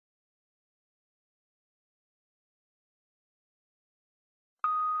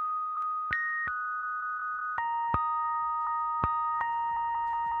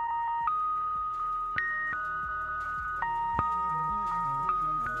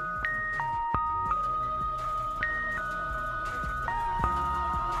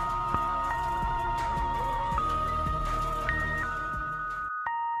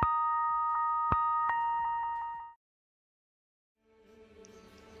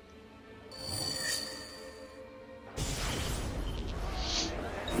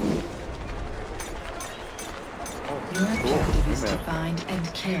Focus to find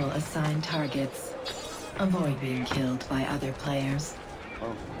and kill assigned targets. Avoid being killed by other players.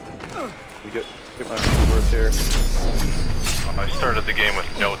 Oh. You get my worth here. I started the game with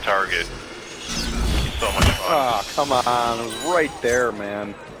no target. So much fun. Ah, come on. It was right there,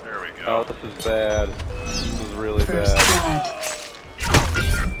 man. There we go. Oh, this is bad. This is really First bad.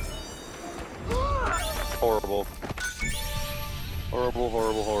 blood. Horrible. Horrible,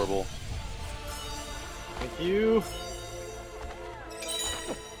 horrible, horrible. Thank you.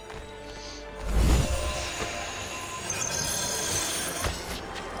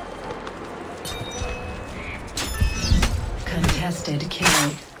 Contested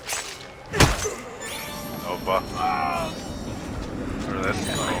kill. Nova. Or that's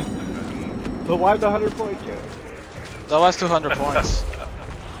no. So why the 100-point kill? That was 200 points.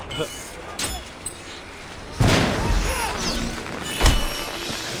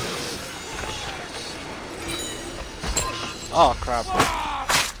 Oh crap.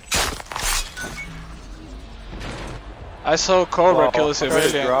 I saw Cobra kill a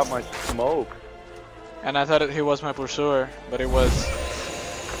civilian. Drop my smoke. And I thought he was my pursuer, but it was...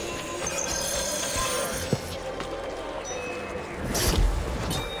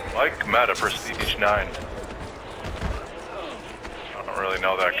 Like Meta Prestige 9. I don't really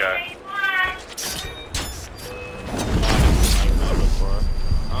know that guy.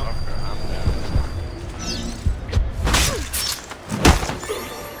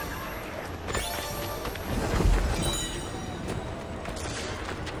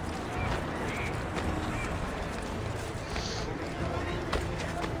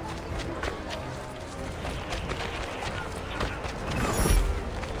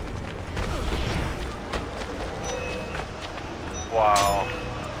 Wow.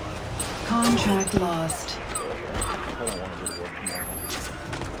 Contract lost. I don't want to go to work tomorrow.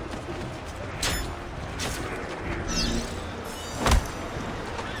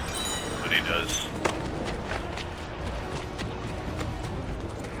 But he does.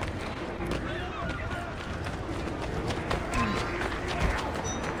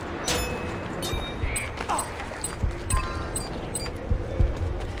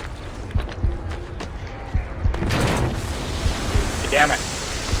 Damn it.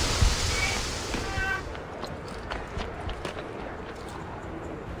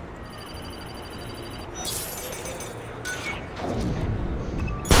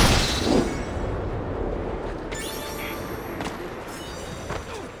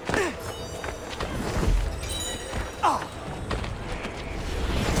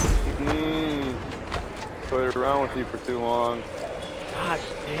 Played around with you for too long. God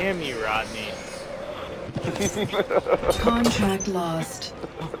damn you, Rodney. Contract lost.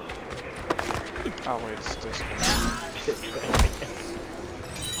 Oh wait, it's this one.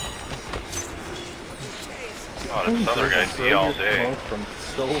 Oh, this other guy D all day. From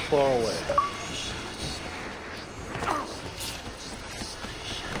so far away.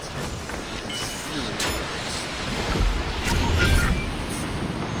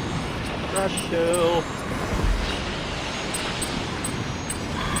 Rush kill.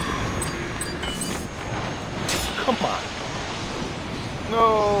 Come on.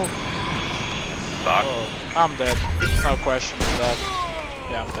 No. Suck. Oh, I'm dead. No question on that.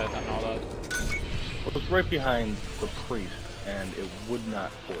 Yeah, I'm dead, I know that. it was right behind the priest, and it would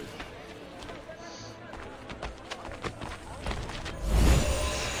not poison.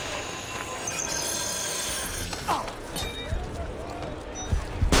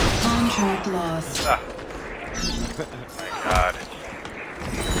 Contract lost. Ah. My God.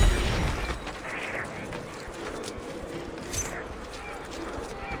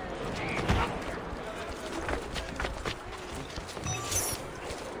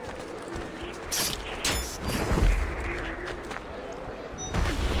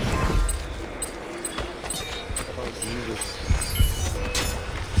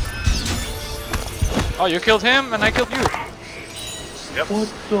 Oh, you killed him and I killed you. Yep. What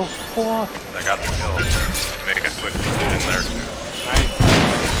the fuck? I got the kill. Make a quick decision there too.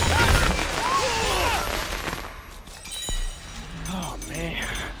 Oh man.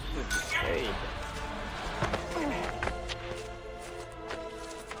 This is insane.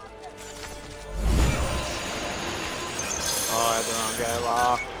 Oh, I had the wrong guy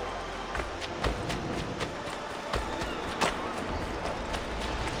locked.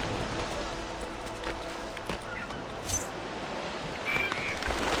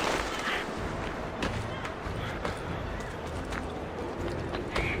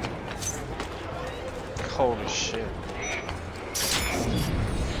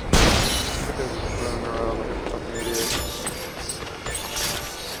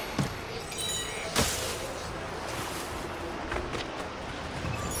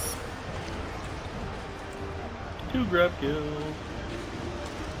 grab kill.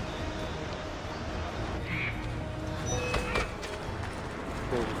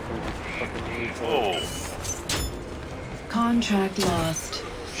 Oh. Contract lost.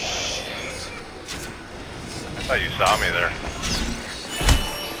 I thought you saw me there.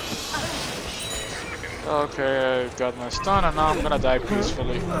 Okay, I got my stun and now I'm gonna die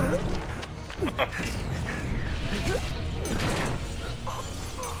peacefully.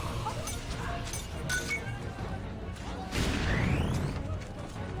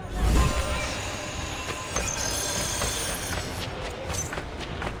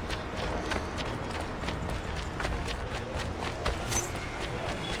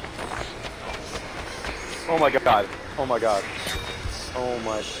 Oh my god. Oh my god. Oh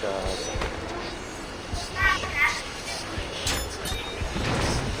my god.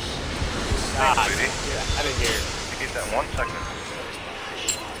 God, sweetie. Get out of here. You need that 1 second.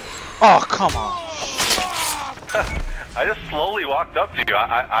 Oh, come on. I just slowly walked up to you.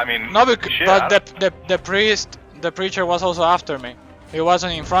 I mean, No, because, shit, but the preacher was also after me. He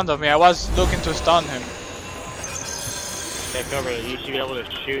wasn't in front of me. I was looking to stun him. Take over. You should be able to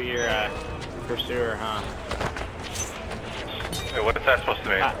shoot your pursuer, huh? Wait, what is that supposed to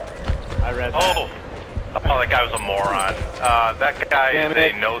mean? I read that. Oh, that guy was a moron. That guy is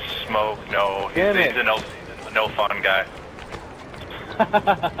a no smoke, no. He's a no fun guy.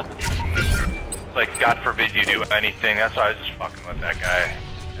 Like, God forbid you do anything. That's why I was just fucking with that guy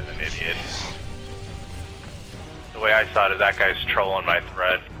as an idiot. The way I saw it is that guy's trolling my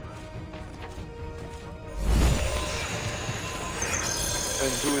thread.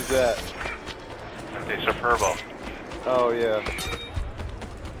 And who is that? It's a Superbo. Oh yeah.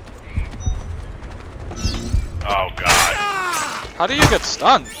 Oh God. How do you get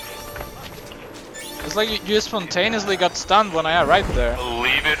stunned? It's like you spontaneously got stunned when I arrived there.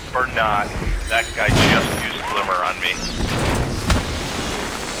 Believe it or not, that guy just used Glimmer on me.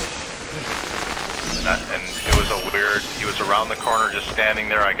 And it was a weird, he was around the corner just standing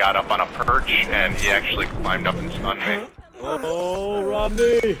there. I got up on a perch and he actually climbed up and stunned me. Oh,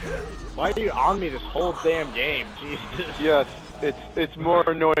 Rodney! Why are you on me this whole damn game? Jesus. Yes, it's more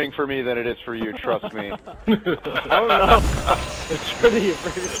annoying for me than it is for you. Trust me. I don't know. It's pretty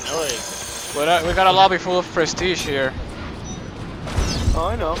annoying. But we got a lobby full of prestige here. Oh,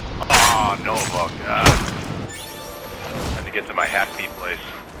 I know. Oh no, fuck God. I had to get to my happy place.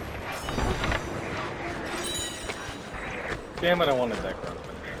 Damn it, I wanted that crowd.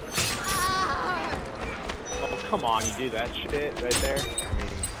 Oh, come on, you do that shit right there?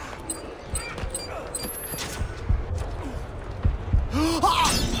 No,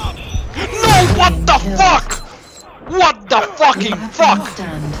 what the fuck? What the fucking fuck?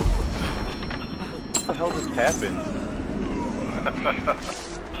 Stand. What the hell just happened?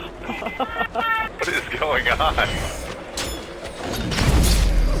 What is going on?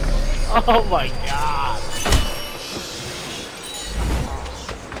 Oh my God!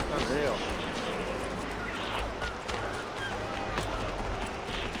 Unreal.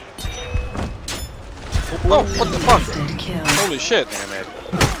 Oh, what the fuck? Instant kill. Holy shit. Damn it.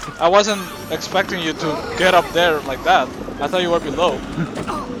 I wasn't expecting you to get up there like that. I thought you were below.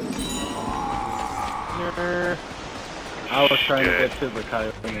 I was trying to get to the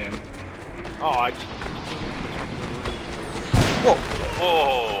Coyote man. Oh, I just... Whoa.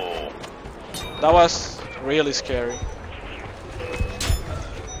 Whoa. That was really scary.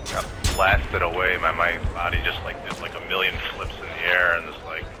 Got blasted away. My body just like did like a million flips in the air and just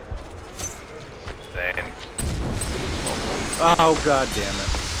like insane. Oh god damn it.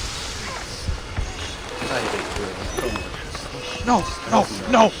 I hate doing this so much. No, no,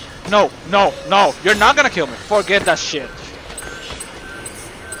 no, no, no, no. You're not gonna kill me. Forget that shit.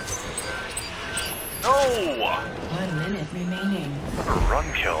 No! 1 minute remaining. A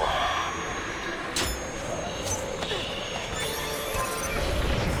run kill.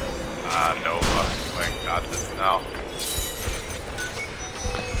 Nova. I got this now.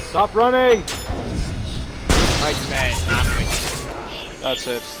 Stop running! Nice man. That's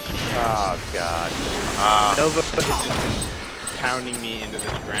it. Oh God. Nova is just pounding me into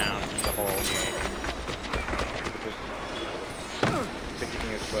this ground the whole game. Just sticking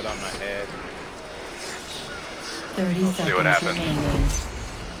his foot on my head. 30 see what seconds happens. remaining.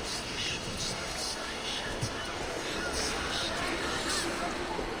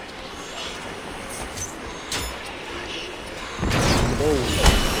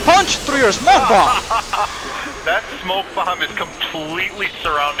 Punch through your smoke bomb. That smoke bomb is completely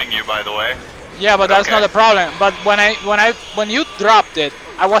surrounding you, by the way. Yeah, but that's Okay. not the problem. But when you dropped it,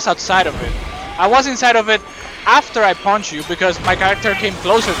 I was outside of it. I was inside of it after I punched you because my character came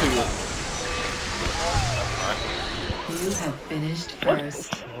closer to you. finished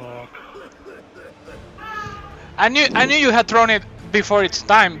first. I knew you had thrown it before its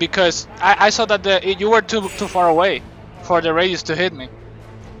time because I saw that you were too far away for the radius to hit me.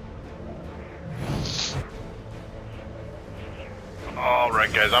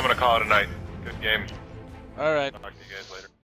 Alright guys, I'm gonna call it a night. Good game. Alright. Talk to you guys later.